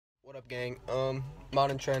What up, gang?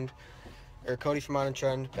 Modern Trend, or Cody from Modern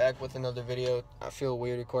Trend, back with another video. I feel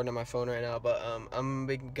weird recording on my phone right now, but I'm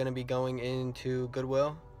gonna be going into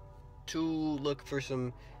Goodwill to look for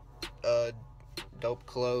some dope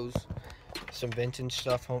clothes, some vintage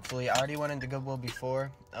stuff. Hopefully, I already went into Goodwill before,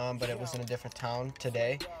 but it was in a different town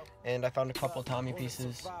today, and I found a couple Tommy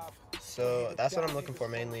pieces. So that's what I'm looking for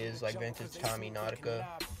mainly, is like vintage Tommy, Nautica,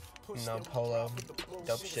 polo,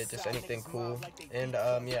 dope shit, just anything cool. And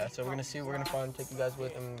yeah, so we're gonna see what we're gonna find, take you guys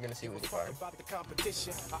with, and we're gonna see what we can find.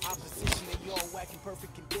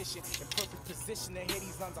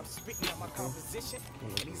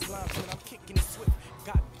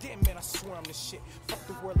 God damn, man, I swear I'm the shit. Fuck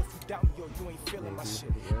the world if you doubt me, yo, you ain't feeling my shit.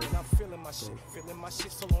 And I'm feeling my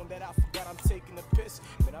shit so long that I forgot I'm taking a piss.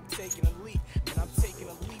 Man, I'm taking a leap,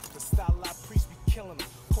 The style I preach be killing them.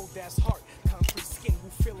 Cold ass heart, concrete skin, who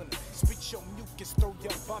feeling it? Spit your mucus, throw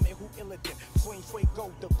your vomit, who iller than? Flame fuego,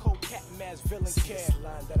 the cold cat, mass villain care. This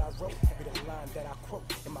line that I wrote, be the line that I quote.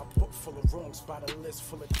 In my book full of wrongs, by the list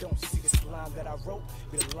full of don'ts. See this line that I wrote,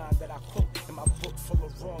 be the line that I quote. In my book full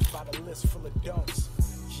of wrongs, by the list full of don'ts.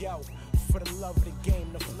 Yo, for the love of the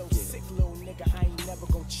game, the flow sick, little nigga, I ain't never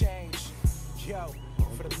gonna change. Yo,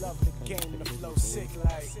 for the love of the game, the flow sick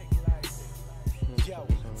like. Yo,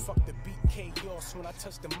 fuck the beat, chaos when I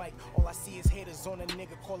touch the mic. All I see is haters on a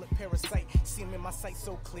nigga, call it parasite. See him in my sight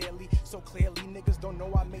so clearly. Niggas don't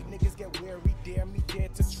know I make niggas get weary. Dare me, dare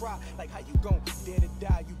to try. Like how you gon' dare to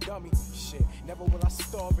die, you dummy? Shit, never will I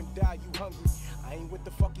starve and die, you hungry. I ain't with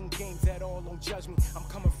the fucking games at all, don't judge me. I'm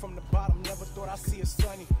coming from the bottom, never thought I'd see a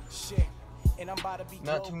sunny. Shit. And I'm about to be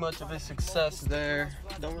not too much of a success there.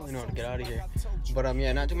 Don't really know how to get out of here. But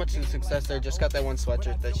yeah, not too much of a success there. Just got that one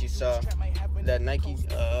sweatshirt that you saw, that Nike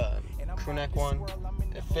crew neck one.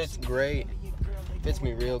 It fits great. Fits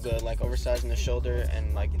me real good, like oversized in the shoulder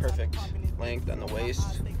and like perfect length on the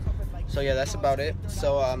waist. So yeah, that's about it.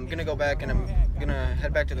 So I'm gonna go back and I'm gonna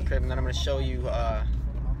head back to the crib, and then I'm gonna show you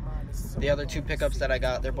the other two pickups that I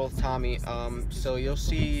got. They're both Tommy. So you'll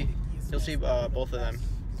see both of them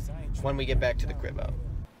when we get back to the crib out.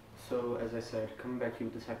 So as I said, coming back to you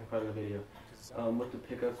with the second part of the video, with the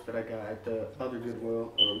pickups that I got at the other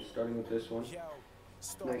Goodwill, starting with this one.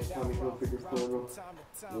 Nice Tommy Hilfiger floral,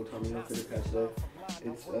 little Tommy Hilfiger patch there.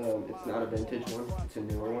 It's not a vintage one, it's a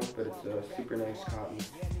newer one, but it's a super nice cotton.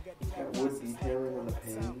 It's got wood detailing on the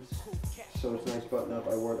pants, so it's nice button up.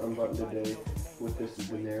 I wore it unbuttoned today with this is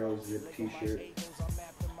the narrow zip t-shirt.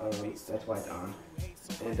 That's why it's on.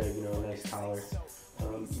 And a nice collar.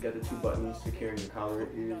 You got the two buttons to carry your collar right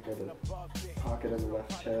here. You got a pocket on the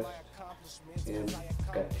left chest, and it's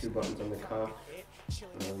got two buttons on the cuff.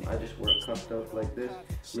 I just wear it cuffed up like this.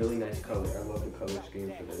 Really nice color. I love the color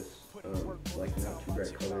scheme for this. Like not too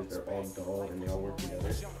bright colors. They're all dull and they all work together.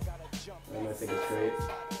 I think it's great.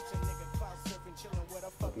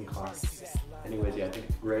 Fucking cock. Anyways, yeah, I think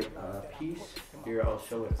it's a great piece. Here, I'll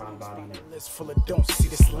show it on body now. List full of don'ts. See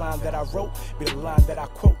this line that I wrote, be the line that I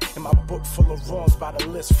quote. In my book full of wrongs, by the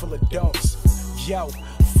list full of don'ts. Yo,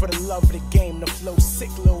 for the love of the game, the flow sick,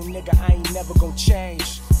 little nigga, I ain't never gonna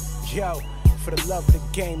change. Yo, for the love of the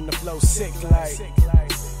game, the flow sick like.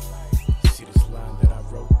 See this line that I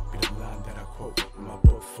wrote, be the line that I quote. In my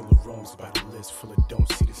book full of wrongs, by the list full of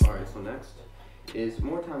don'ts. See this. Alright, so next is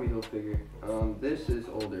more Tommy Hilfiger. This is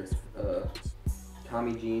older.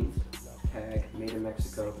 Tommy jeans, tag, made in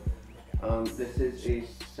Mexico. This is a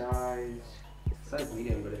size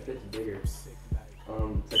medium, but it fits bigger. It's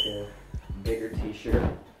like a bigger t-shirt.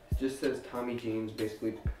 It just says Tommy jeans,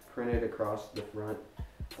 basically printed across the front.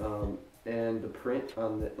 And the print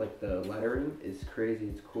on the the lettering is crazy.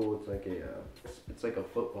 It's cool. It's like a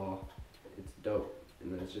football. It's dope.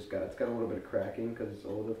 And then it's got a little bit of cracking because it's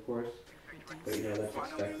old, of course. But that's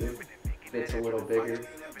expected. Fits a little bigger.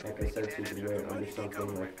 Like I said, so you can wear it under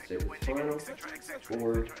something like, say, with flannel,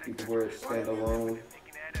 or you could wear it standalone,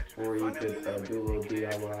 or you could do a little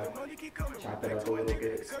DIY, chop it up a little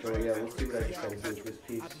bit. So yeah, we'll see what I decide to do with this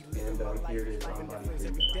piece. And here it is on body.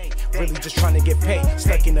 Really just trying to get paid,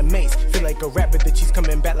 stuck in the maze. Feel like a rapper, the cheese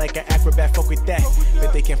coming back like an acrobat. Fuck with that,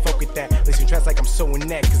 but they can't fuck with that. Listen, tracks like I'm sewing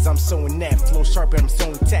that, cause I'm sewing that. Flow sharp and I'm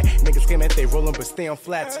sewing tack. Niggas claim that they rollin', but stay on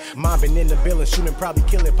flats. Mobbing in the building, shooting, probably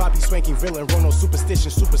killing. Poppy swanking, villain, roll no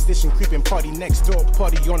superstition creeping. Party next door,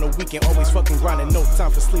 party on the weekend. Always fucking grinding, no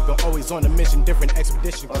time for sleeping. Always on a mission, different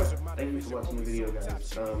expedition. Thank you for watching the video,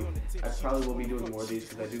 guys. I probably will be doing more of these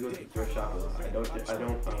because I do go to the thrift shop a lot. I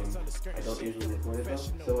don't usually record it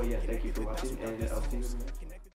though. So yeah, thank you for watching, and I'll see you in the next.